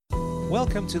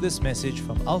Welcome to this message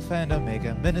from Alpha and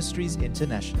Omega Ministries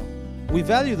International. We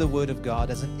value the Word of God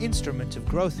as an instrument of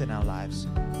growth in our lives,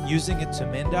 using it to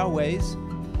mend our ways,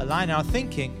 align our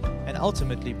thinking, and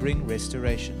ultimately bring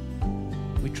restoration.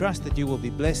 We trust that you will be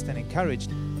blessed and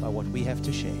encouraged by what we have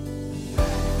to share.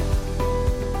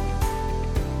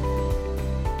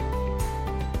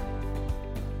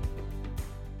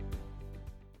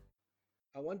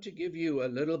 I want to give you a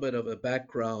little bit of a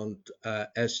background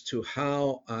as to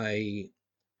how I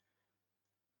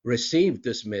received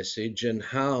this message and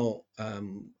how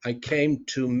I came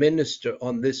to minister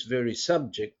on this very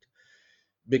subject,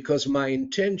 because my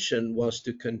intention was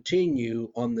to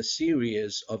continue on the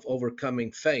series of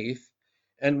overcoming faith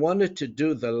and wanted to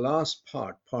do the last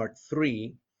part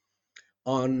 3,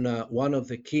 on one of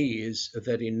the keys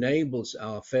that enables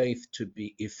our faith to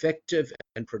be effective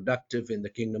and productive in the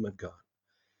kingdom of God.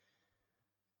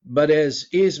 But as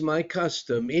is my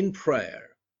custom in prayer,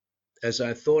 as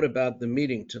I thought about the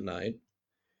meeting tonight,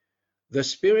 the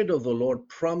Spirit of the Lord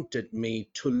prompted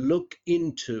me to look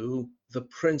into the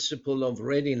principle of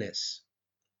readiness.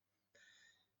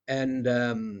 And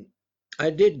I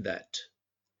did that.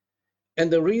 And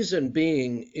the reason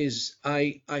being is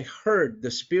I heard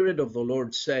the Spirit of the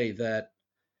Lord say that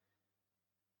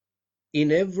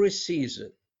in every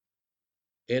season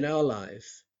in our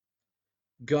life,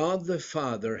 God the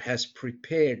Father has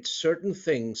prepared certain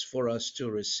things for us to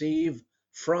receive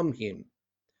from Him,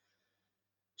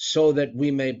 so that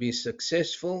we may be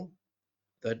successful,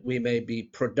 that we may be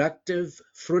productive,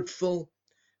 fruitful,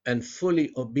 and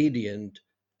fully obedient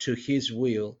to His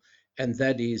will, and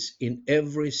that is in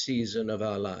every season of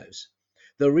our lives.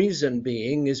 The reason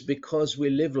being is because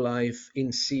we live life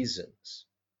in seasons.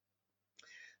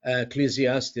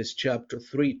 Ecclesiastes chapter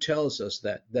 3 tells us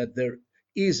that there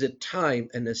is a time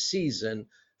and a season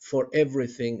for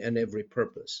everything and every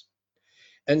purpose.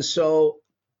 And so,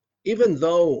 even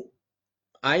though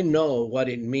I know what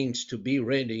it means to be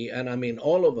ready, and I mean,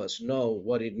 all of us know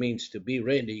what it means to be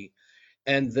ready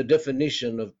and the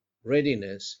definition of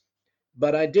readiness,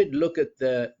 but I did look at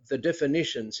the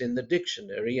definitions in the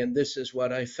dictionary, and this is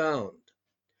what I found.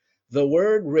 The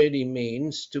word ready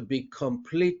means to be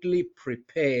completely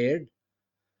prepared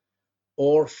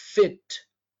or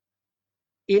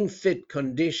in fit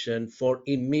condition for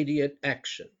immediate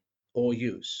action or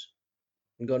use.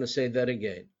 I'm going to say that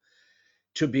again.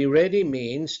 To be ready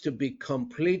means to be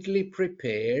completely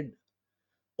prepared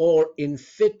or in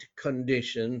fit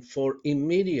condition for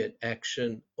immediate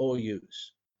action or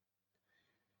use.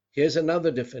 Here's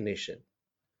another definition.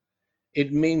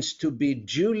 It means to be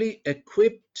duly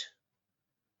equipped,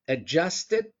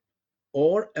 adjusted,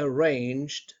 or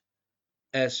arranged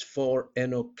as for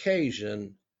an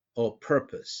occasion or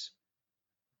purpose.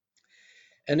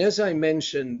 And as I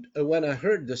mentioned, when I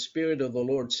heard the Spirit of the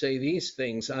Lord say these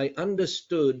things, I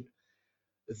understood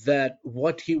that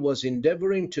what He was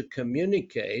endeavoring to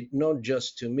communicate, not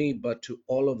just to me, but to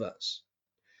all of us,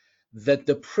 that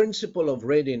the principle of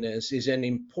readiness is an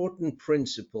important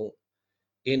principle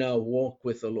in our walk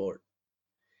with the Lord.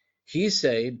 He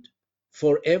said,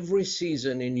 for every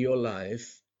season in your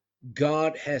life,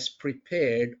 God has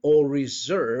prepared or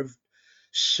reserved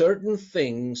certain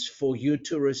things for you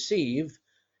to receive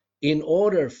in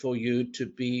order for you to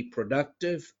be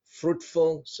productive,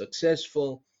 fruitful,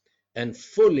 successful, and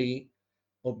fully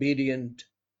obedient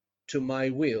to my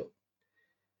will.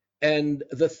 And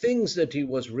the things that he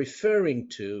was referring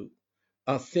to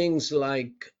are things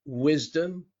like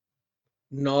wisdom,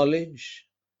 knowledge,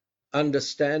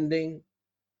 understanding,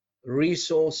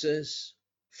 resources,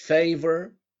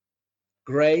 favor,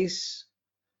 grace,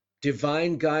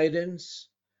 divine guidance,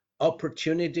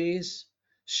 opportunities,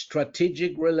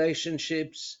 strategic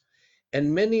relationships,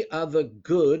 and many other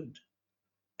good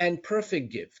and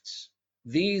perfect gifts.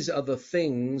 These are the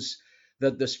things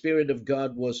that the Spirit of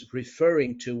God was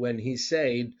referring to when He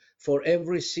said, for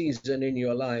every season in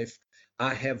your life,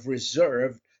 I have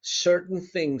reserved certain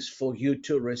things for you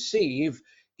to receive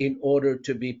in order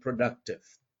to be productive.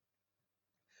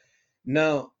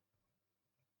 Now,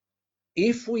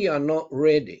 if we are not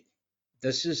ready,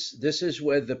 this is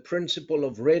where the principle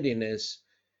of readiness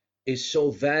is so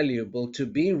valuable, to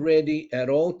be ready at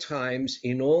all times,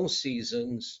 in all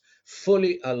seasons,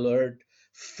 fully alert,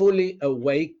 fully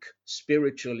awake,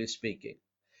 spiritually speaking.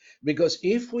 Because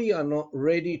if we are not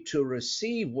ready to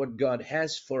receive what God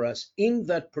has for us in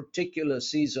that particular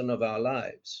season of our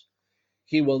lives,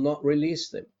 He will not release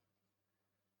them.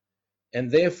 And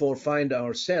therefore find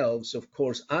ourselves, of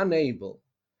course, unable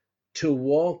to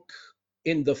walk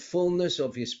in the fullness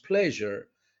of His pleasure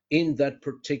in that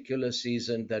particular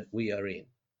season that we are in.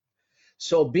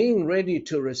 So being ready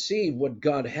to receive what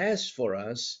God has for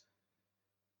us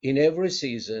in every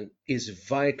season is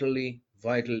vitally,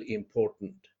 vitally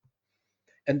important.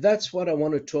 And that's what I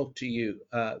want to talk to you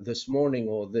this morning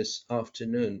or this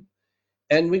afternoon.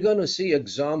 And we're going to see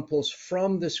examples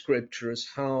from the scriptures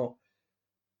how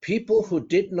people who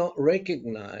did not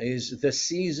recognize the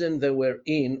season they were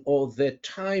in or the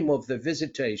time of the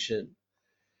visitation,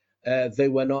 they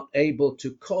were not able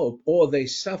to cope, or they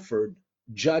suffered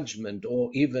judgment or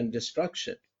even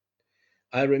destruction.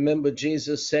 I remember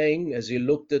Jesus saying, as he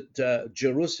looked at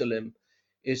Jerusalem,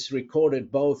 it's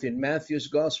recorded both in Matthew's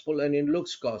gospel and in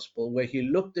Luke's gospel, where he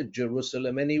looked at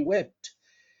Jerusalem and he wept.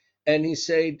 And he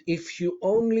said, if you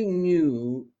only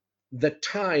knew the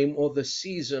time or the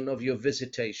season of your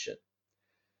visitation,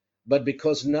 but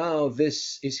because now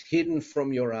this is hidden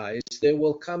from your eyes, there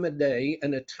will come a day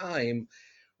and a time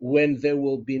when there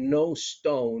will be no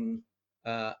stone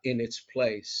in its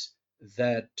place.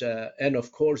 And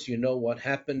of course, you know what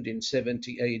happened in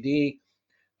 70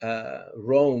 AD.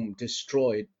 Rome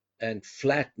destroyed and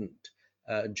flattened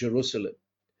Jerusalem.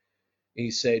 He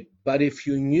said, but if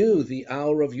you knew the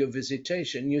hour of your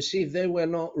visitation, you see, they were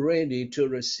not ready to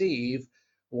receive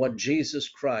what Jesus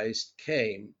Christ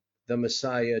came, the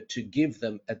Messiah, to give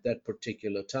them at that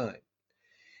particular time.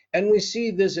 And we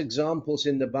see these examples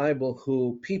in the Bible,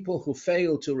 people who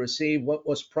fail to receive what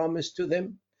was promised to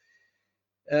them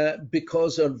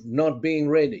because of not being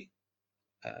ready.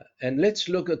 And let's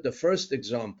look at the first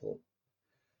example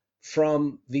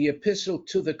from the epistle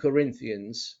to the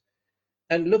Corinthians,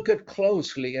 and look at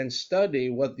closely and study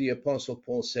what the Apostle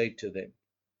Paul said to them.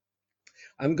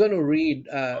 I'm going to read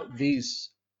these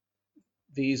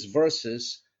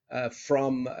verses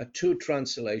from two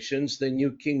translations, the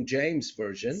New King James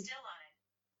Version,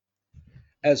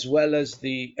 as well as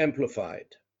the Amplified.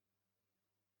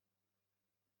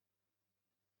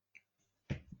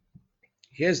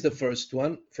 Here's the first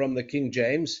one from the King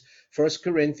James, 1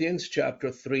 Corinthians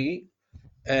chapter 3,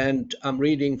 and I'm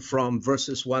reading from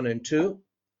verses 1 and 2.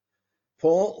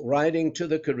 Paul, writing to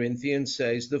the Corinthians,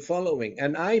 says the following,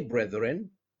 and I, brethren,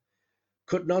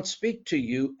 could not speak to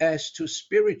you as to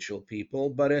spiritual people,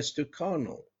 but as to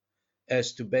carnal,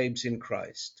 as to babes in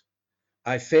Christ.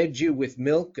 I fed you with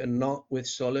milk and not with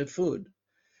solid food.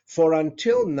 For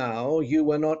until now you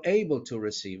were not able to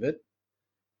receive it,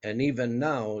 and even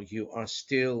now you are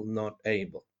still not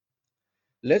able.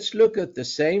 Let's look at the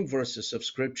same verses of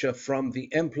Scripture from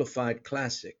the Amplified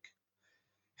Classic.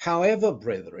 However,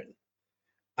 brethren,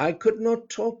 I could not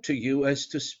talk to you as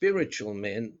to spiritual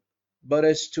men, but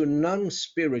as to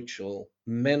non-spiritual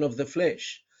men of the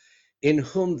flesh, in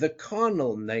whom the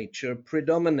carnal nature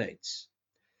predominates.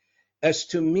 As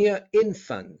to mere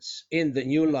infants in the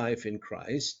new life in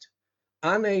Christ,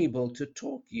 unable to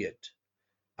talk yet,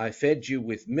 I fed you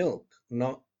with milk,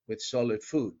 not with solid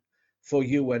food, for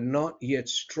you were not yet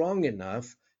strong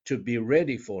enough to be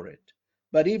ready for it.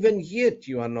 But even yet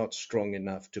you are not strong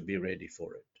enough to be ready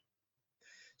for it.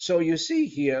 So you see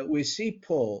here, we see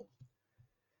Paul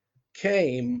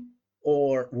came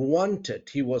or wanted,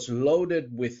 he was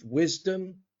loaded with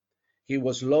wisdom, he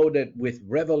was loaded with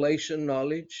revelation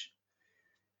knowledge,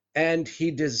 and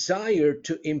he desired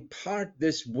to impart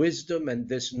this wisdom and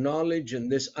this knowledge and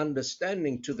this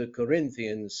understanding to the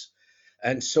Corinthians,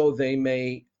 and so they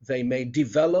may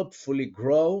develop, fully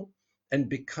grow, and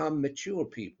become mature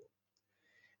people.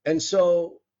 And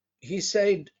so he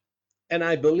said, and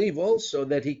I believe also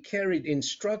that he carried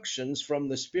instructions from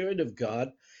the Spirit of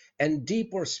God and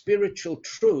deeper spiritual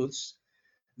truths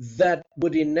that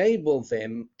would enable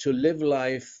them to live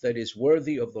life that is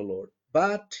worthy of the Lord.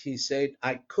 But he said,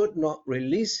 I could not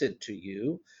release it to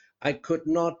you. I could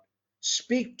not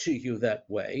speak to you that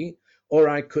way, or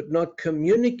I could not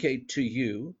communicate to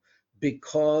you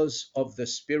because of the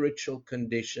spiritual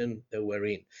condition they were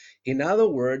in. In other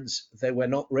words, they were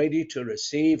not ready to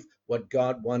receive what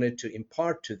God wanted to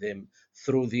impart to them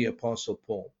through the Apostle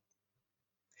Paul.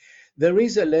 There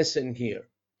is a lesson here.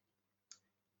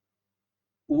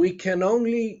 God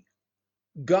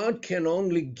can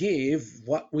only give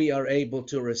what we are able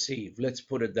to receive. Let's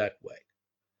put it that way.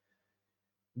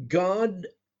 God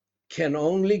can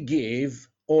only give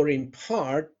or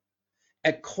impart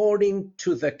according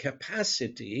to the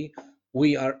capacity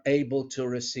we are able to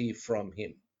receive from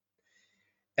him.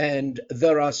 And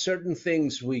there are certain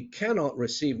things we cannot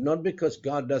receive, not because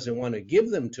God doesn't want to give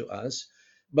them to us,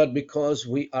 but because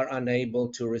we are unable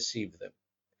to receive them.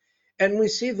 And we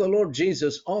see the Lord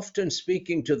Jesus often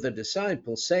speaking to the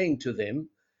disciples, saying to them,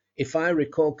 if I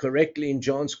recall correctly in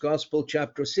John's Gospel,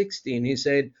 chapter 16, he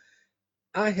said,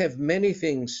 I have many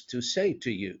things to say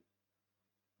to you,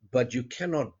 but you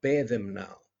cannot bear them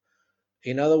now.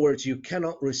 In other words, you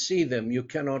cannot receive them, you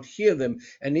cannot hear them,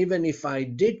 and even if I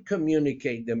did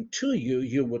communicate them to you,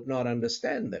 you would not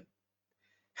understand them.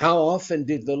 How often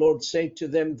did the Lord say to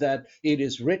them that it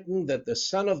is written that the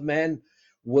Son of Man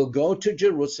will go to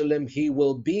Jerusalem, he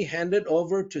will be handed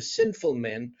over to sinful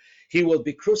men, he will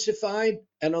be crucified,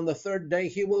 and on the third day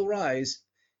he will rise.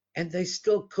 And they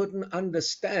still couldn't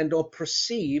understand or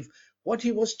perceive what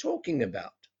he was talking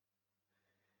about.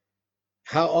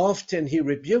 How often he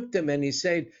rebuked them and he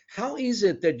said, how is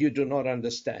it that you do not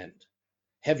understand?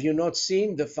 Have you not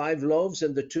seen the 5 loaves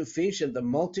and the 2 fish and the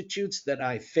multitudes that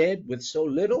I fed with so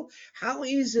little? How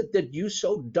is it that you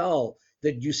so dull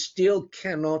that you still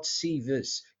cannot see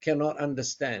this, cannot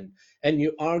understand, and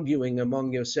you're arguing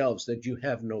among yourselves that you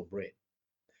have no bread?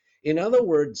 In other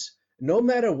words, no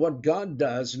matter what God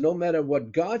does, no matter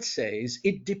what God says,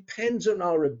 it depends on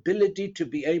our ability to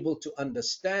be able to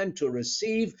understand, to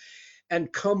receive,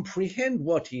 and comprehend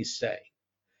what he's saying.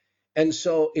 And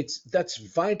so that's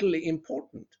vitally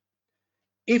important.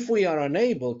 If we are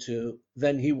unable to,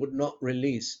 then he would not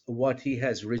release what he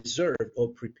has reserved or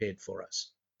prepared for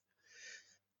us.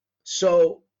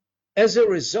 So as a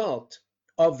result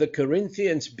of the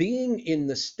Corinthians being in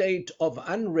the state of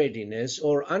unreadiness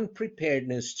or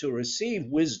unpreparedness to receive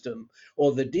wisdom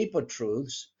or the deeper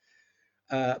truths,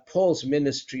 Paul's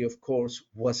ministry, of course,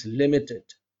 was limited.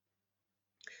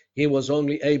 He was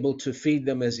only able to feed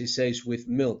them, as he says, with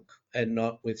milk and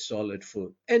not with solid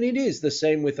food. And it is the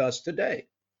same with us today.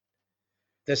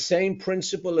 The same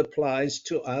principle applies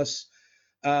to us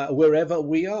wherever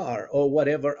we are or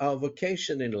whatever our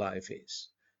vocation in life is.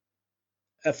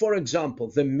 For example,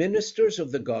 the ministers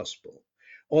of the gospel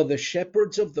or the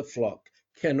shepherds of the flock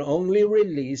can only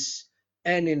release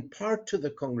and impart to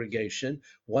the congregation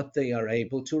what they are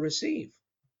able to receive.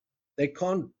 They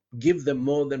can't give them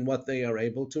more than what they are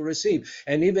able to receive.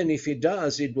 And even if he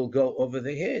does, it will go over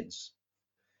their heads.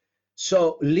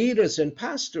 So leaders and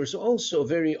pastors also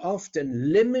very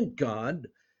often limit God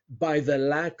by the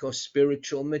lack of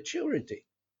spiritual maturity.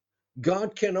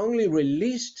 God can only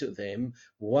release to them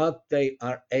what they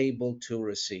are able to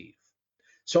receive.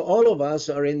 So all of us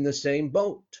are in the same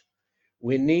boat.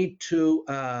 We need to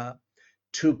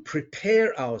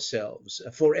prepare ourselves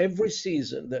for every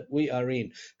season that we are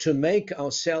in, to make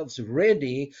ourselves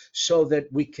ready so that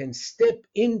we can step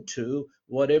into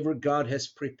whatever God has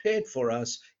prepared for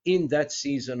us in that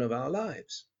season of our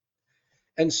lives.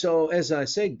 And so, as I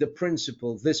said,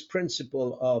 this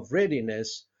principle of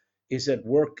readiness is at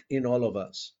work in all of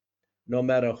us, no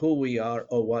matter who we are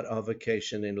or what our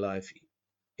vocation in life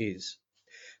is.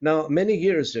 Now, many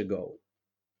years ago,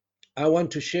 I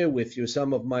want to share with you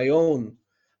some of my own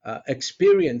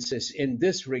experiences in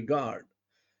this regard.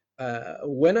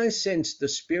 When I sensed the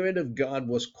Spirit of God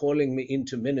was calling me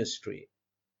into ministry,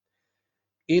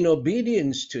 in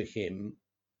obedience to him,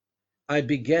 I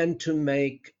began to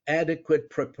make adequate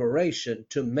preparation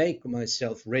to make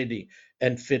myself ready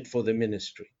and fit for the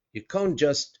ministry. You can't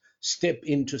just step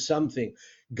into something.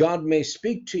 God may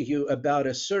speak to you about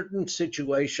a certain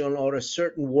situation or a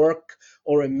certain work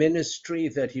or a ministry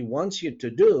that he wants you to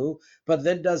do, but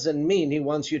that doesn't mean he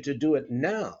wants you to do it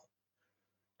now.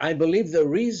 I believe the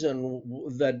reason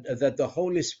that the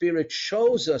Holy Spirit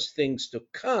shows us things to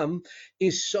come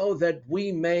is so that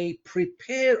we may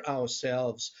prepare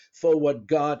ourselves for what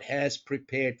God has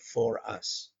prepared for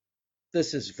us.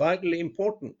 This is vitally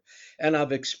important, and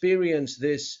I've experienced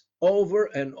this over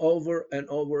and over and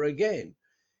over again.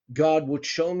 God would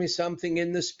show me something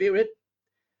in the Spirit,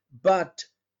 but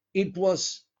it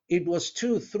was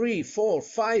 2, 3, 4,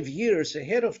 5 years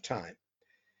ahead of time.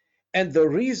 And the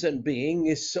reason being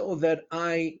is so that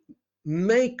I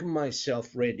make myself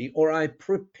ready, or I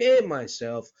prepare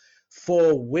myself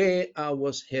for where I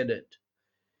was headed.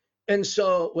 And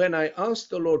so when I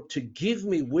asked the Lord to give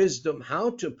me wisdom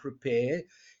how to prepare,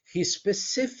 he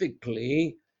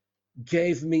specifically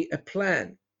gave me a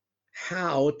plan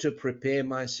how to prepare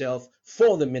myself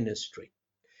for the ministry.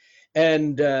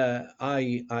 And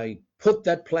I put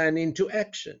that plan into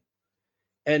action.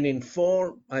 And in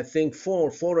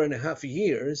 4.5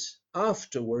 years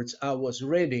afterwards, I was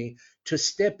ready to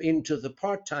step into the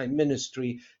part-time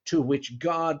ministry to which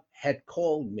God had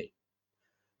called me.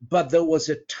 But there was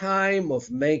a time of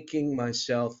making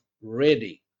myself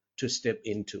ready to step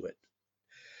into it.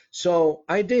 So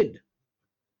I did.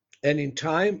 And in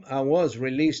time, I was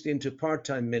released into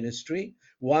part-time ministry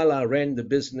while I ran the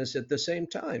business at the same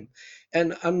time.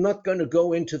 And I'm not going to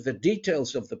go into the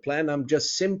details of the plan. I'm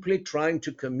just simply trying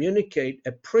to communicate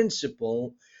a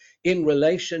principle in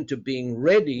relation to being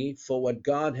ready for what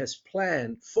God has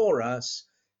planned for us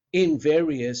in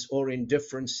various or in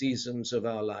different seasons of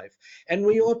our life. And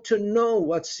we ought to know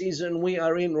what season we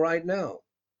are in right now.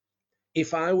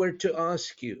 If I were to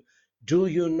ask you, do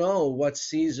you know what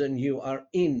season you are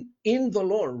in the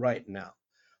Lord right now?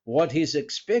 What He's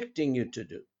expecting you to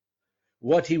do,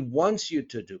 what He wants you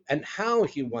to do, and how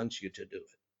He wants you to do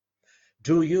it?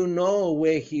 Do you know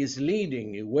where He's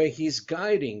leading you, where He's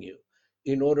guiding you,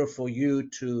 in order for you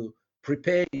to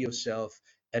prepare yourself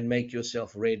and make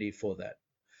yourself ready for that?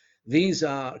 These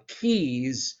are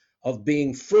keys of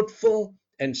being fruitful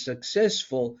and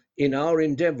successful in our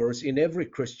endeavors, in every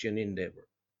Christian endeavor.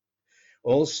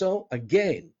 Also,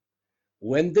 again,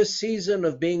 when the season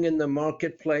of being in the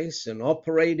marketplace and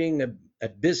operating a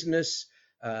business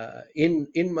in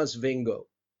Masvingo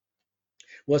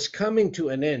was coming to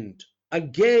an end,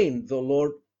 again, the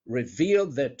Lord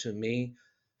revealed that to me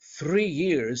 3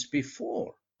 years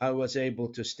before I was able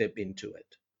to step into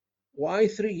it. Why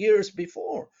 3 years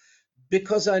before?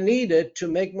 Because I needed to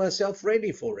make myself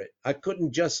ready for it. I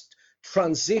couldn't just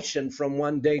transition from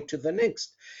one day to the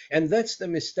next. And that's the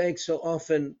mistake so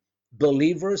often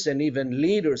believers and even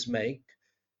leaders make.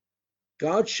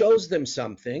 God shows them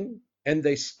something and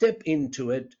they step into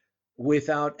it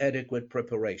without adequate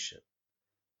preparation.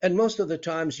 And most of the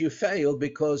times you fail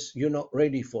because you're not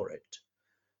ready for it.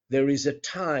 There is a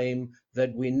time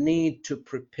that we need to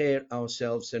prepare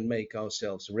ourselves and make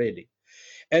ourselves ready.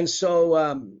 And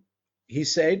so he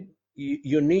said,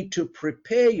 you need to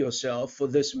prepare yourself for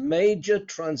this major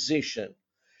transition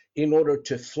in order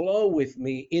to flow with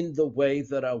me in the way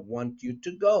that I want you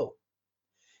to go.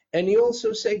 And he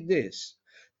also said this,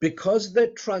 because the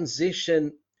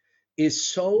transition is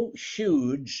so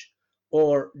huge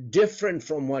or different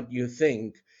from what you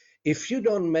think, if you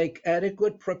don't make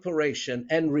adequate preparation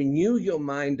and renew your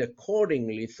mind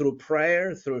accordingly through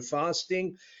prayer, through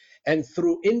fasting, and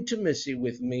through intimacy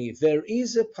with me, there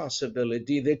is a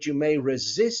possibility that you may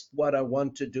resist what I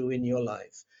want to do in your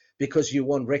life because you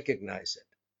won't recognize it.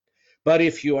 But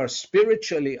if you are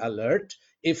spiritually alert,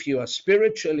 if you are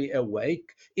spiritually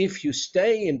awake, if you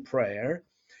stay in prayer,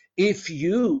 if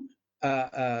you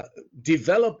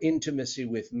develop intimacy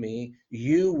with me,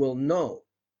 you will know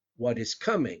what is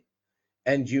coming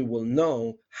and you will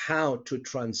know how to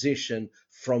transition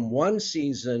from one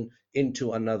season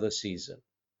into another season.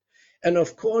 And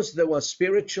of course, there was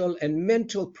spiritual and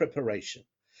mental preparation,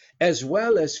 as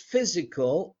well as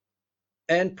physical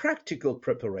and practical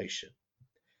preparation.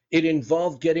 It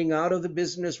involved getting out of the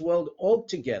business world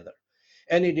altogether,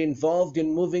 and it involved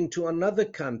in moving to another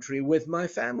country with my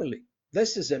family.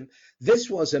 This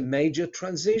was a major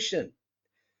transition.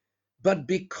 But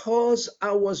because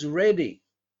I was ready,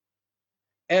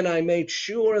 and I made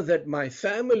sure that my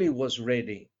family was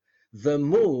ready, the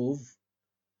move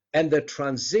and the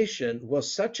transition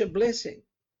was such a blessing.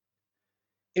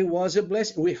 It was a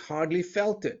blessing. We hardly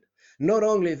felt it. Not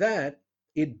only that,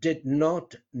 it did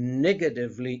not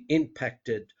negatively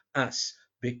impacted us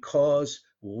because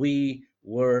we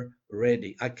were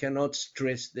ready. I cannot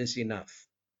stress this enough.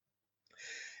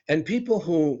 And people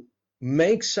who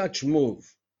make such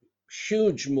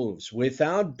huge moves,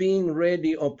 without being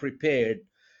ready or prepared,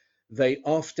 they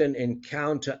often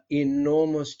encounter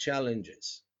enormous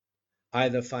challenges,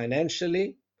 either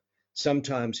financially,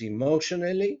 sometimes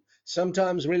emotionally,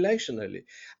 sometimes relationally.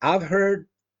 I've heard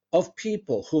of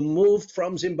people who moved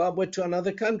from Zimbabwe to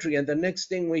another country, and the next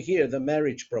thing we hear, the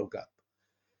marriage broke up.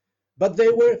 But they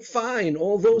were fine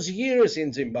all those years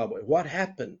in Zimbabwe. What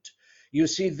happened? You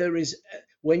see,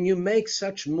 when you make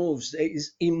such moves, there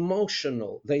is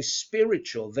emotional, there's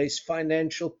spiritual, there's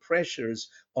financial pressures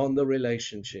on the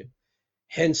relationship.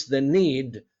 Hence the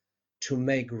need to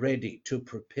make ready, to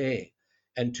prepare,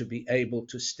 and to be able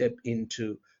to step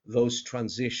into those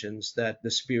transitions that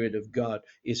the Spirit of God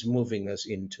is moving us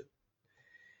into.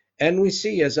 And we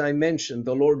see, as I mentioned,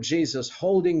 the Lord Jesus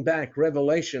holding back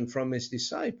revelation from his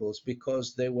disciples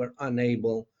because they were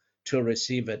unable to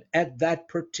receive it at that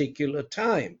particular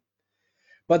time.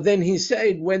 But then he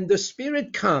said, when the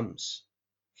Spirit comes,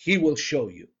 he will show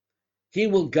you, he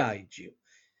will guide you,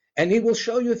 and he will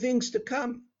show you things to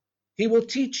come. He will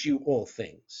teach you all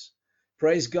things.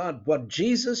 Praise God. What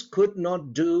Jesus could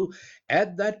not do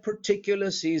at that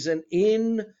particular season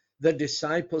in the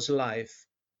disciples' life,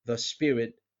 the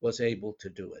Spirit was able to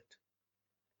do it.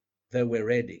 They were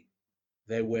ready.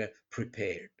 They were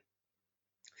prepared.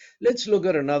 Let's look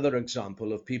at another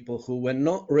example of people who were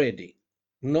not ready,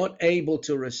 not able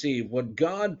to receive what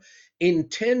God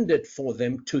intended for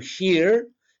them to hear,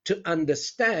 to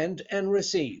understand, and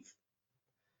receive.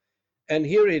 And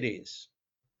here it is.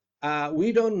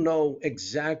 We don't know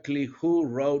exactly who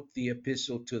wrote the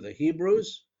epistle to the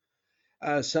Hebrews.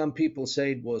 Some people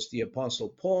say it was the Apostle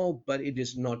Paul, but it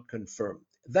is not confirmed.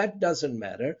 That doesn't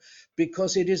matter,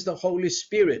 because it is the Holy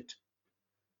Spirit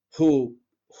who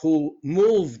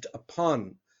moved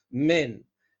upon men,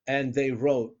 and they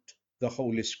wrote the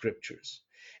Holy Scriptures.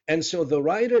 And so the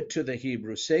writer to the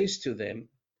Hebrews says to them,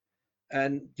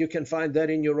 and you can find that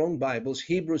in your own Bibles,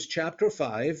 Hebrews chapter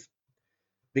 5,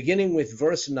 beginning with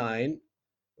verse 9,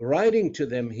 writing to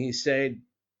them, he said,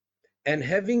 and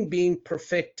having been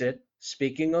perfected,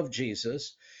 speaking of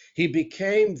Jesus, he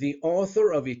became the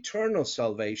author of eternal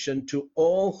salvation to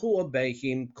all who obey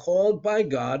him, called by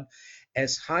God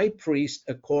as high priest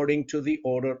according to the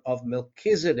order of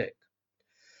Melchizedek,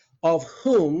 of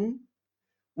whom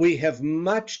we have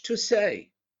much to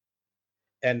say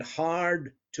and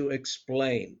hard to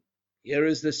explain. Here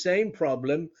is the same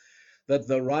problem that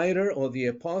the writer or the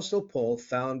Apostle Paul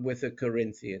found with the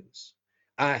Corinthians.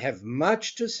 I have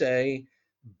much to say,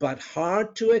 but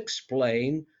hard to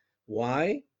explain.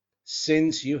 Why?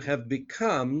 Since you have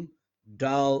become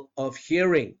dull of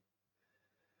hearing.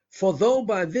 For though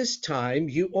by this time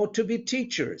you ought to be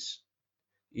teachers,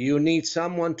 you need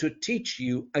someone to teach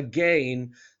you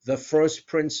again the first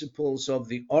principles of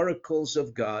the oracles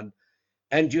of God,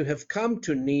 and you have come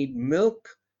to need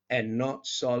milk and not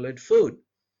solid food.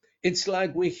 It's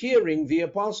like we're hearing the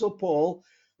Apostle Paul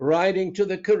writing to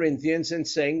the Corinthians and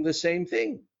saying the same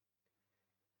thing.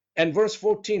 And verse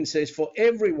 14 says, for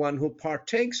everyone who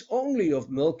partakes only of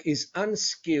milk is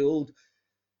unskilled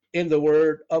in the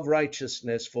word of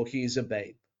righteousness, for he is a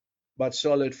babe. But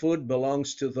solid food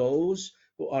belongs to those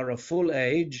who are of full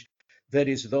age, that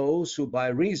is, those who by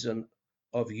reason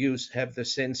of use have the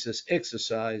senses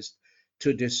exercised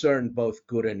to discern both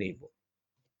good and evil.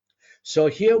 So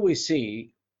here we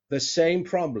see the same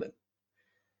problem.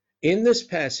 In this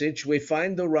passage, we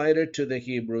find the writer to the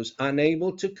Hebrews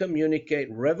unable to communicate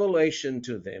revelation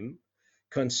to them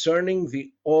concerning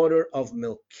the order of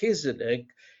Melchizedek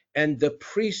and the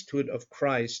priesthood of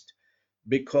Christ,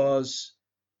 because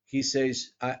he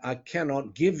says, I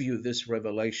cannot give you this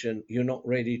revelation. You're not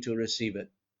ready to receive it.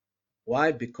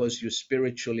 Why? Because you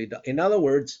spiritually die. In other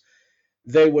words,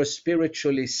 they were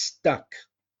spiritually stuck,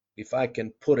 if I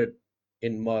can put it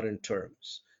in modern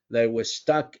terms. They were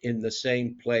stuck in the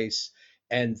same place,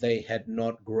 and they had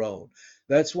not grown.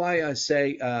 That's why I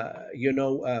say,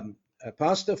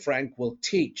 Pastor Frank will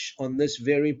teach on this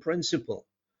very principle,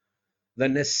 the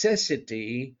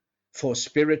necessity for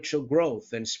spiritual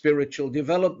growth and spiritual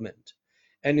development,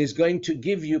 and is going to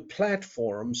give you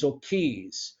platforms or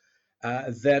keys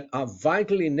that are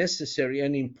vitally necessary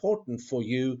and important for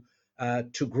you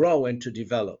to grow and to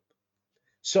develop.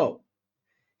 So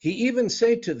he even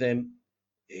said to them,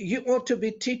 you ought to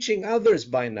be teaching others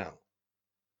by now,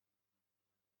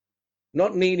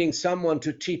 not needing someone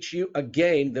to teach you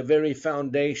again the very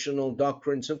foundational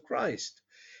doctrines of Christ.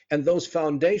 And those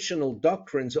foundational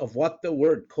doctrines of what the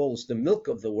word calls the milk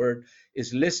of the word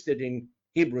is listed in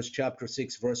Hebrews chapter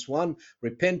 6, verse 1,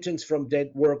 repentance from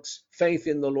dead works, faith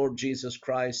in the Lord Jesus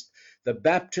Christ, the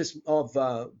baptism of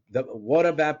the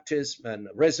water baptism and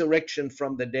resurrection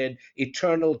from the dead,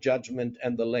 eternal judgment,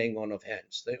 and the laying on of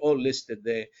hands. They all listed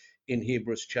there in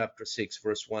Hebrews chapter 6,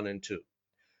 verse 1 and 2.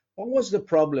 What was the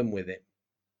problem with him?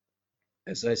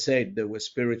 As I said, they were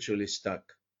spiritually stuck.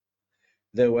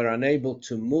 They were unable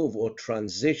to move or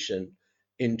transition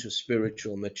into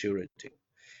spiritual maturity.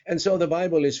 And so the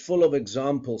Bible is full of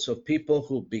examples of people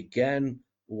who began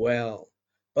well,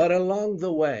 but along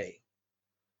the way,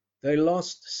 they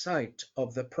lost sight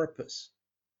of the purpose.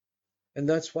 And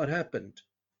that's what happened.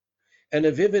 And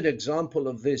a vivid example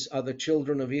of this are the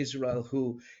children of Israel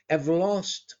who have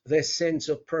lost their sense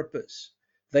of purpose.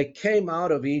 They came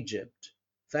out of Egypt,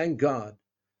 thank God,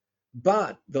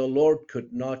 but the Lord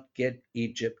could not get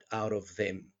Egypt out of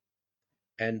them.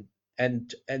 And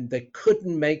they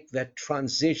couldn't make that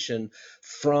transition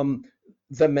from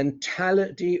the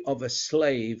mentality of a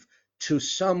slave to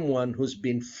someone who's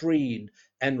been freed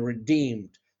and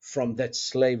redeemed from that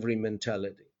slavery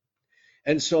mentality.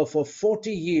 And so for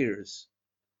 40 years,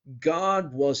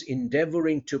 God was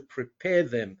endeavoring to prepare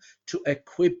them, to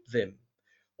equip them,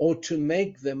 or to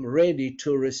make them ready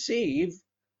to receive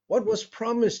what was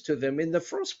promised to them in the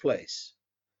first place.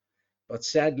 But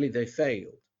sadly, they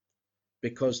failed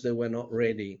because they were not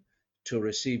ready to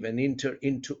receive and enter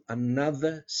into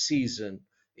another season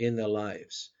in their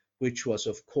lives, which was,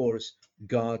 of course,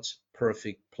 God's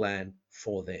perfect plan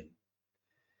for them.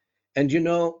 And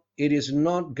it is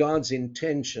not God's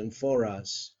intention for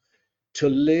us to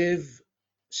live,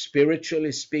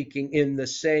 spiritually speaking, in the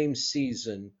same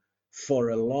season for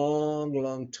a long,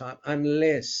 long time,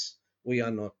 unless we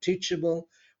are not teachable,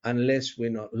 unless we're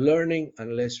not learning,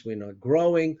 unless we're not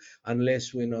growing,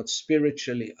 unless we're not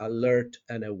spiritually alert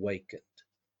and awakened.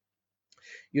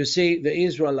 You see, the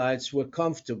Israelites were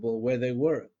comfortable where they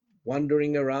were,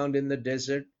 wandering around in the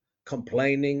desert,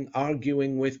 complaining,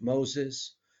 arguing with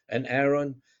Moses and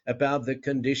Aaron about the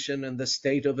condition and the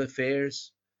state of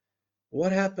affairs.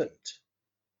 What happened?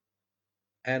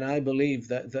 And I believe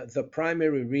that the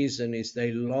primary reason is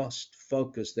they lost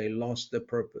focus, they lost the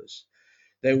purpose.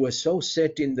 They were so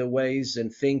set in the ways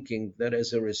and thinking that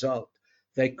as a result,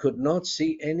 they could not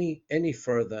see any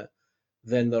further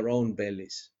than their own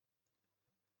bellies.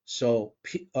 So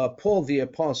Paul the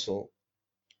Apostle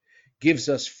gives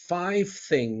us 5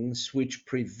 things which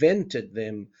prevented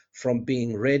them from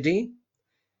being ready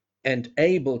and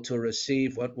able to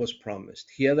receive what was promised.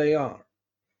 Here they are.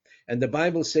 And the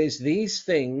Bible says these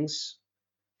things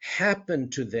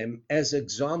happened to them as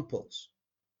examples,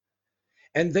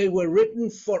 and they were written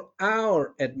for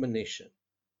our admonition.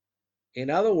 In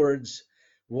other words,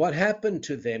 what happened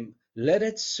to them, let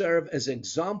it serve as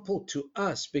example to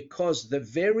us, because the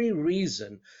very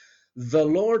reason the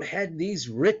Lord had these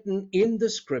written in the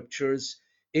scriptures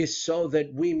is so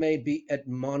that we may be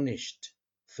admonished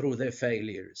through their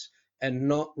failures and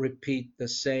not repeat the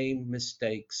same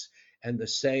mistakes and the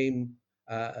same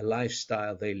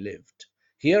lifestyle they lived.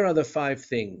 Here are the 5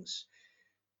 things.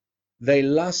 They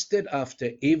lusted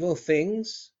after evil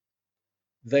things.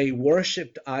 They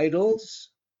worshipped idols.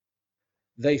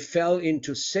 They fell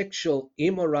into sexual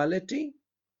immorality.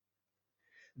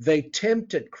 They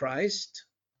tempted Christ,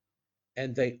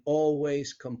 and they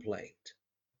always complained.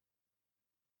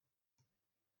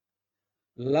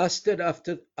 Lusted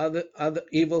after other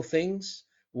evil things,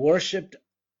 worshipped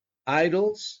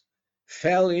idols,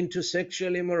 fell into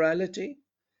sexual immorality,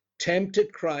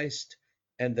 tempted Christ,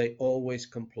 and they always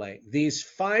complained. These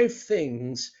 5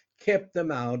 things kept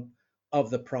them out of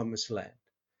the promised land.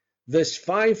 These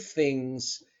 5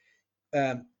 things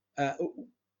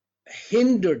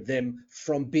hindered them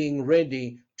from being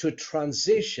ready to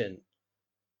transition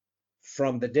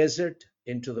from the desert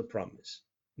into the promise.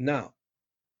 Now,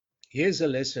 here's a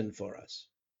lesson for us.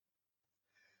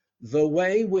 The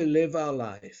way we live our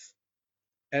life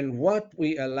and what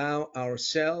we allow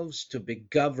ourselves to be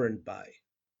governed by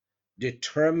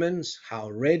determines how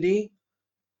ready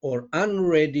or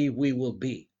unready we will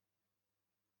be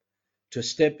to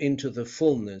step into the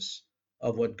fullness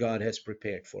of what God has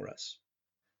prepared for us.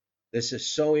 This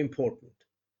is so important.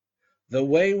 The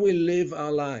way we live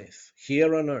our life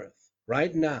here on earth,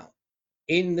 right now,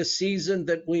 in the season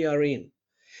that we are in,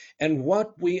 and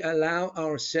what we allow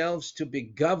ourselves to be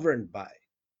governed by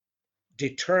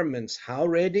determines how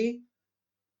ready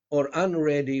or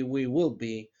unready we will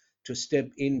be to step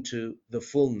into the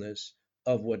fullness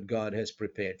of what God has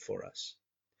prepared for us.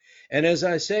 And as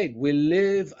I said, we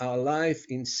live our life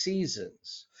in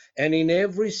seasons, and in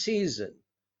every season,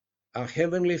 our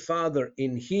Heavenly Father,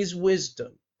 in His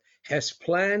wisdom, has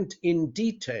planned in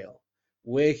detail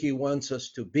where He wants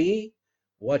us to be,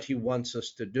 what He wants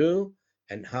us to do,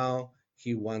 and how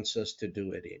He wants us to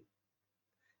do it in.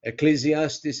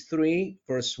 Ecclesiastes 3,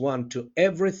 verse 1, to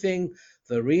everything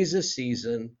there is a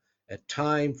season, a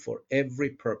time for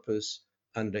every purpose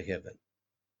under heaven.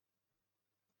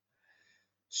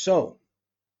 So,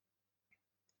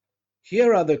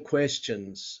 here are the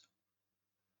questions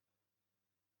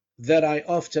that I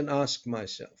often ask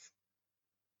myself.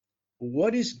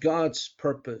 What is God's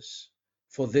purpose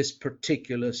for this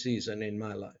particular season in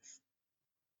my life?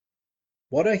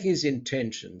 What are His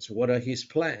intentions? What are His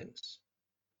plans?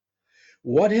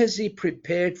 What has He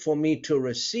prepared for me to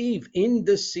receive in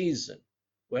this season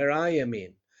where I am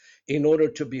in order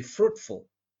to be fruitful,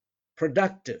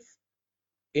 productive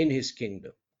in His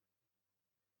kingdom?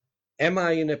 Am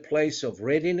I in a place of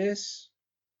readiness,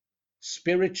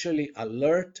 spiritually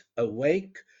alert,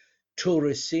 awake, to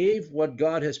receive what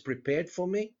God has prepared for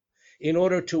me in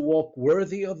order to walk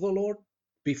worthy of the Lord,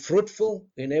 be fruitful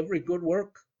in every good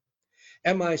work?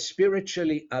 Am I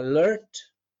spiritually alert?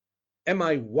 Am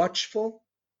I watchful?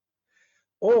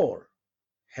 Or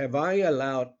have I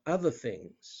allowed other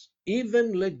things,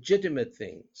 even legitimate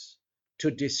things, to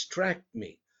distract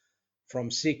me from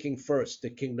seeking first the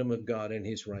kingdom of God and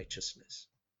His righteousness?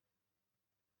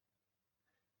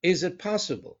 Is it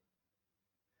possible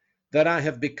that I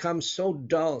have become so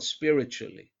dull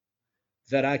spiritually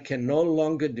that I can no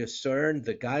longer discern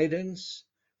the guidance,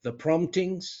 the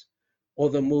promptings, or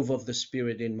the move of the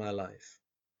Spirit in my life?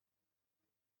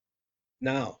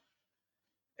 Now,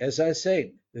 as I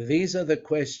said, these are the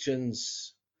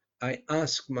questions I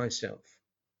ask myself.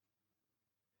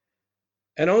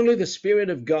 And only the Spirit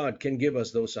of God can give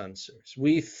us those answers.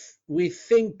 We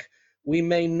think we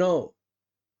may know,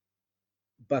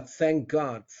 but thank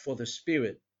God for the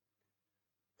Spirit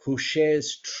who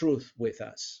shares truth with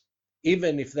us,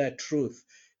 even if that truth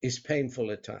is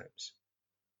painful at times.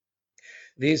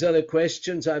 These are the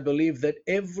questions I believe that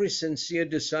every sincere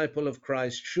disciple of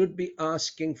Christ should be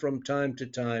asking from time to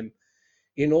time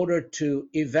in order to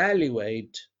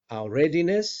evaluate our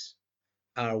readiness,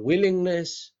 our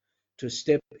willingness to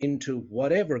step into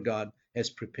whatever God has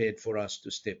prepared for us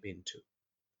to step into.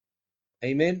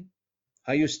 Amen?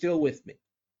 Are you still with me?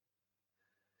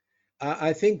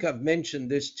 I think I've mentioned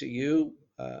this to you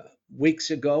weeks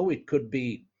ago. It could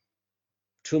be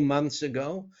 2 months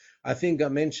ago. I think I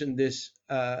mentioned this,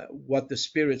 what the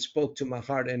Spirit spoke to my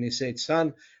heart, and He said,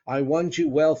 son, I want you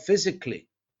well physically.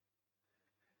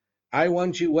 I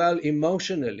want you well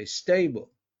emotionally,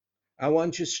 stable. I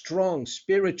want you strong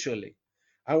spiritually.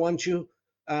 I want you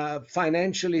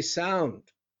financially sound,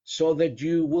 so that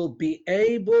you will be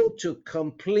able to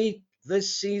complete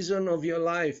this season of your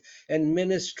life and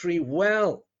ministry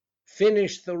well.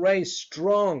 Finish the race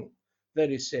strong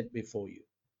that is set before you.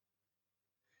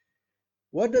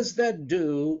 What does that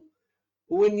do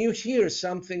when you hear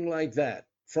something like that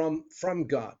from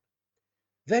God?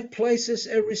 That places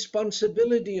a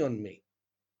responsibility on me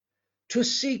to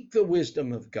seek the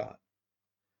wisdom of God,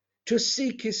 to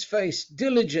seek His face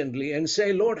diligently and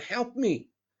say, Lord, help me.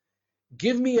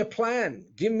 Give me a plan.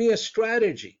 Give me a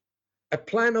strategy, a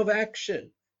plan of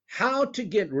action, how to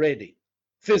get ready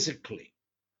physically.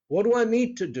 What do I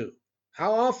need to do?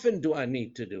 How often do I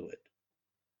need to do it?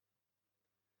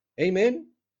 Amen?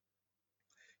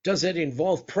 Does it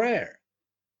involve prayer?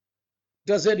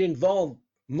 Does it involve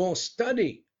more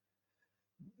study?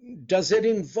 Does it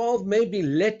involve maybe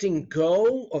letting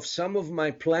go of some of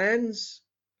my plans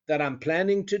that I'm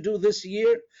planning to do this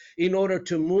year in order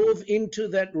to move into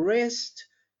that rest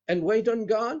and wait on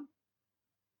God?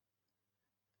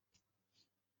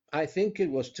 I think it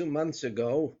was 2 months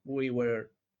ago, we were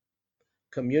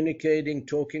communicating,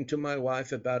 talking to my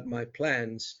wife about my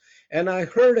plans, and I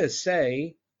heard her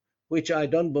say, which I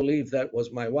don't believe that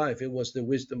was my wife, it was the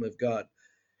wisdom of God.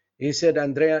 He said,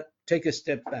 Andrea, take a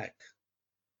step back.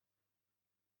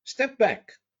 Step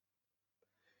back.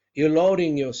 You're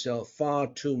loading yourself far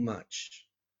too much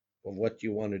of what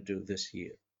you want to do this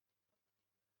year.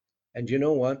 And you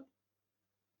know what?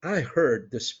 I heard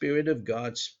the Spirit of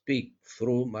God speak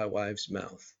through my wife's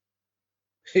mouth.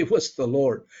 It was the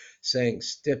Lord saying,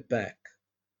 step back,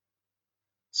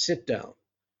 sit down,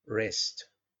 rest.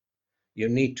 You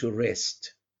need to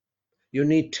rest. You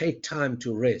need to take time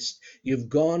to rest. You've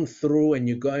gone through and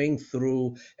you're going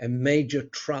through a major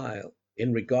trial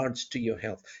in regards to your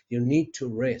health. You need to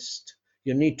rest.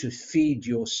 You need to feed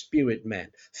your spirit, man.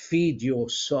 Feed your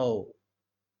soul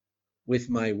with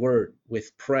my word,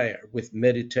 with prayer, with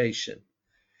meditation.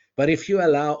 But if you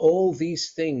allow all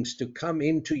these things to come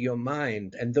into your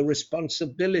mind and the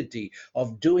responsibility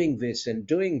of doing this and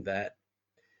doing that,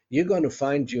 you're going to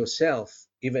find yourself,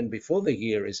 even before the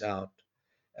year is out,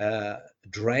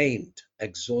 drained,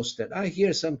 exhausted. I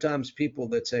hear sometimes people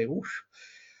that say, oof,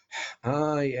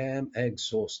 I am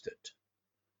exhausted.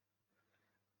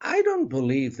 I don't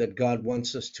believe that God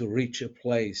wants us to reach a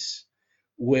place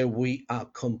where we are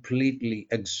completely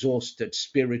exhausted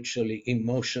spiritually,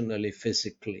 emotionally,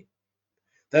 physically.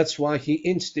 That's why He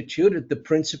instituted the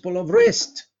principle of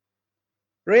rest.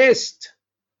 Rest.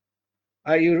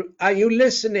 Are you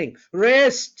listening?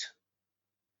 Rest.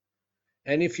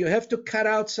 And if you have to cut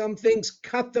out some things,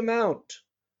 cut them out.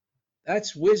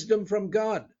 That's wisdom from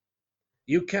God.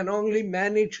 You can only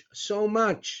manage so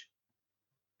much.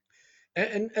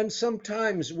 And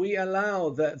sometimes we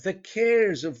allow the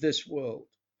cares of this world,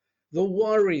 the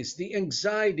worries, the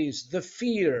anxieties, the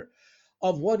fear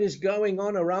of what is going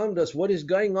on around us, what is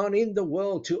going on in the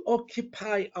world, to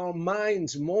occupy our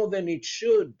minds more than it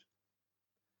should.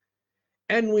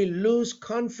 And we lose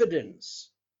confidence.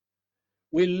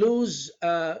 We lose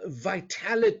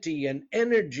vitality and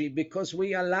energy because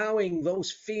we are allowing those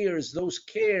fears, those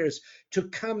cares to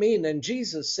come in. And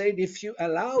Jesus said, if you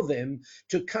allow them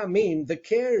to come in, the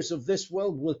cares of this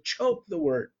world will choke the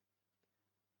word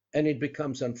and it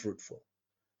becomes unfruitful.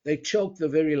 They choke the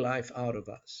very life out of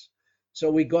us. So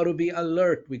we got to be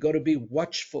alert. We got to be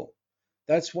watchful.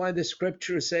 That's why the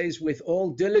scripture says, with all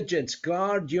diligence,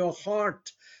 guard your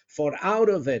heart, for out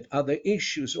of it are the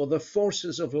issues or the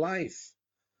forces of life.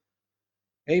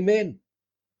 Amen.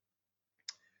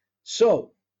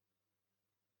 So,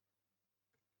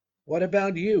 what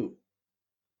about you?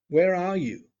 Where are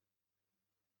you?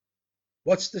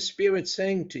 What's the Spirit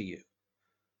saying to you?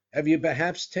 Have you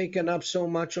perhaps taken up so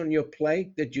much on your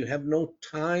plate that you have no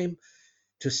time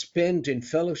to spend in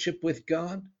fellowship with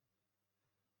God?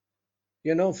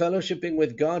 You know, fellowshipping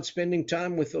with God, spending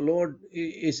time with the Lord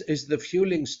is the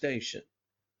fueling station.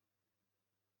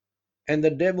 And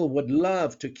the devil would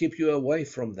love to keep you away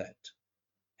from that.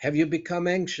 Have you become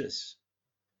anxious?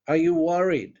 Are you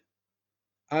worried?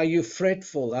 Are you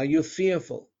fretful? Are you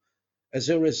fearful as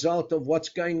a result of what's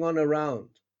going on around?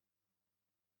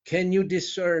 Can you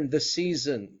discern the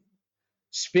season,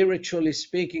 spiritually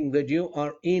speaking, that you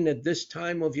are in at this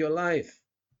time of your life?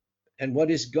 And what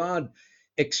is God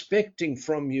expecting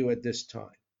from you at this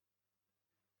time?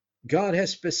 God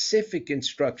has specific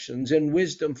instructions and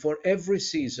wisdom for every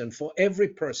season, for every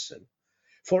person,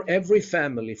 for every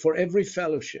family, for every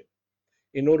fellowship,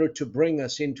 in order to bring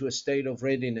us into a state of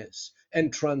readiness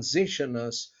and transition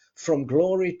us from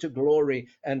glory to glory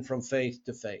and from faith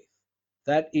to faith.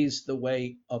 That is the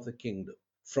way of the kingdom,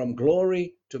 from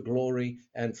glory to glory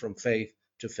and from faith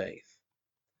to faith.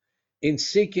 In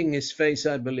seeking his face,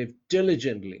 I believe,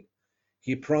 diligently,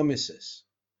 he promises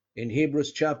in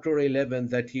Hebrews chapter 11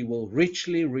 that he will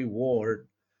richly reward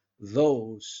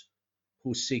those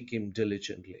who seek him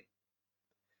diligently.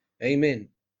 Amen.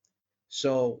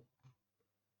 So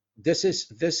this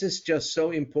is just so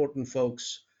important,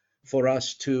 folks, for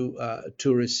us to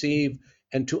receive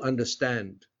and to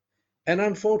understand. And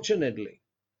unfortunately,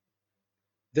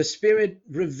 the Spirit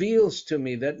reveals to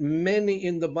me that many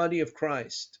in the body of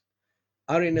Christ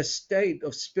are in a state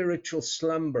of spiritual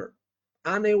slumber,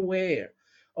 unaware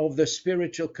of the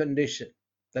spiritual condition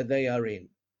that they are in,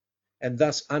 and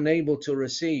thus unable to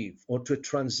receive or to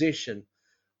transition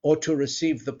or to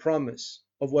receive the promise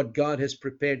of what God has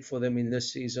prepared for them in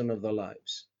this season of their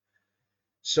lives.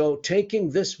 So taking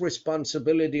this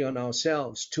responsibility on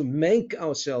ourselves to make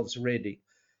ourselves ready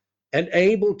and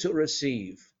able to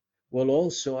receive will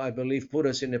also, I believe, put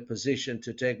us in a position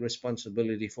to take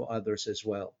responsibility for others as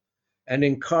well and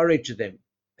encourage them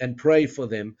and pray for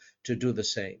them to do the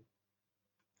same.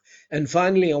 And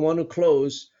finally, I want to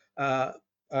close.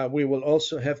 We will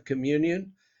also have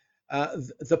communion.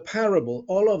 The parable,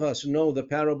 all of us know the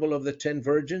parable of the 10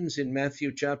 virgins in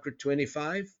Matthew chapter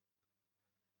 25.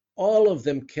 All of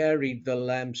them carried the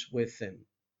lamps with them.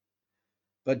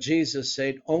 But Jesus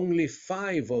said only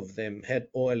 5 of them had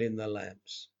oil in the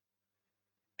lamps.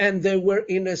 And they were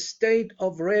in a state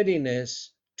of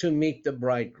readiness to meet the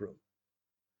bridegroom.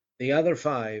 The other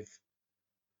 5,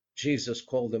 Jesus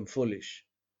called them foolish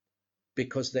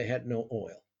because they had no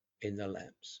oil in the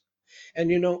lamps.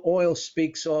 And you know, oil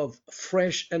speaks of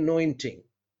fresh anointing.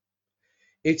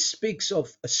 It speaks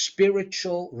of a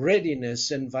spiritual readiness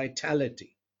and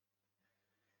vitality.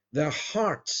 Their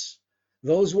hearts,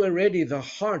 those who were ready, their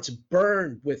hearts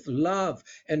burned with love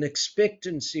and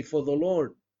expectancy for the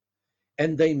Lord.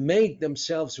 And they made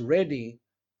themselves ready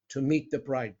to meet the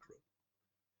bridegroom.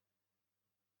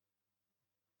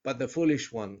 But the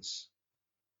foolish ones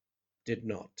did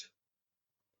not.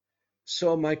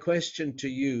 So my question to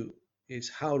you is,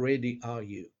 how ready are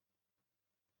you?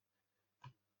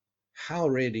 How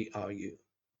ready are you?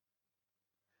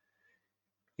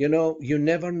 You know, you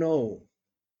never know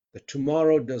that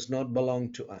tomorrow does not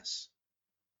belong to us.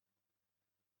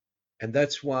 And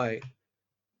that's why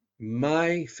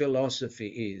my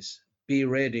philosophy is be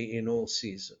ready in all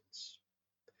seasons.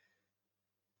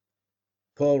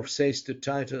 Paul says to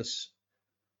Titus,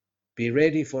 be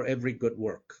ready for every good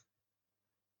work.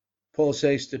 Paul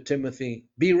says to Timothy,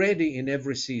 be ready in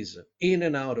every season, in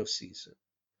and out of season.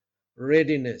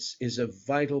 Readiness is a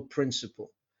vital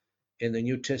principle in the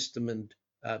New Testament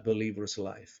believer's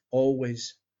life.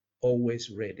 Always, always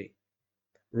ready.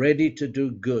 Ready to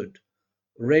do good.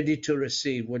 Ready to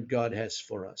receive what God has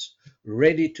for us.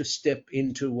 Ready to step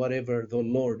into whatever the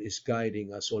Lord is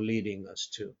guiding us or leading us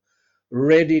to.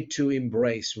 Ready to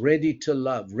embrace, ready to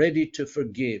love, ready to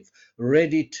forgive,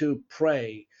 ready to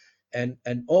pray, and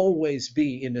always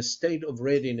be in a state of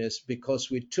readiness because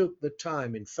we took the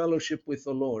time in fellowship with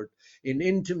the Lord, in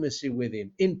intimacy with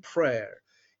Him, in prayer,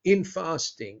 in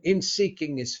fasting, in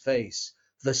seeking His face.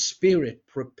 The Spirit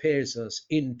prepares us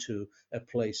into a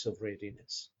place of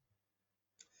readiness.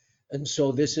 And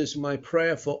so this is my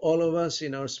prayer for all of us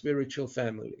in our spiritual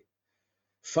family.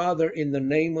 Father, in the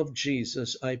name of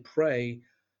Jesus, I pray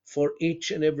for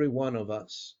each and every one of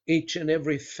us, each and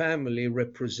every family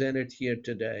represented here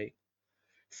today.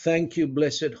 Thank you,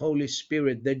 blessed Holy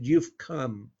Spirit, that you've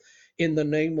come in the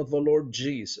name of the Lord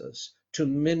Jesus to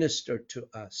minister to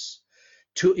us,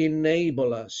 to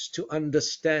enable us to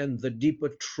understand the deeper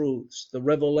truths, the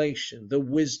revelation, the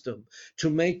wisdom, to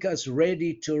make us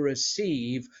ready to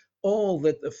receive all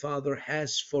that the Father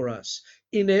has for us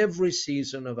in every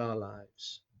season of our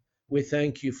lives. We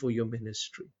thank you for your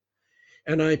ministry.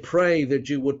 And I pray that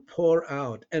you would pour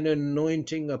out an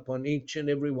anointing upon each and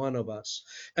every one of us,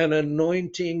 an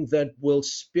anointing that will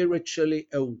spiritually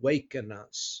awaken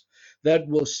us, that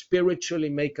will spiritually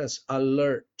make us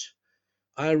alert.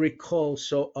 I recall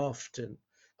so often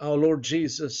our Lord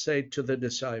Jesus said to the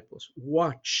disciples,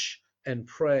 watch and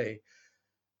pray,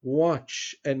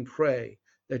 watch and pray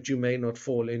that you may not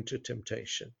fall into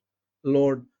temptation.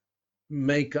 Lord,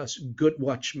 make us good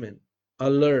watchmen,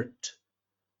 alert,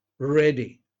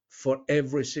 ready for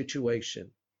every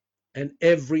situation and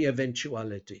every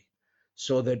eventuality,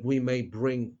 so that we may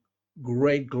bring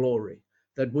great glory,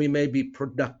 that we may be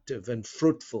productive and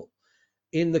fruitful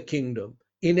in the kingdom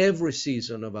in every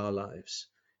season of our lives.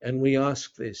 And we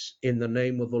ask this in the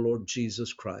name of the Lord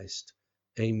Jesus Christ.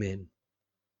 Amen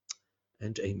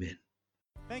and amen.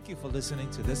 Thank you for listening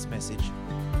to this message.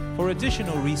 For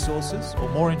additional resources or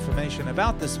more information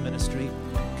about this ministry,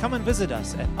 come and visit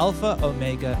us at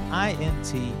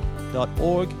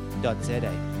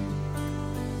alphaomegaint.org.za.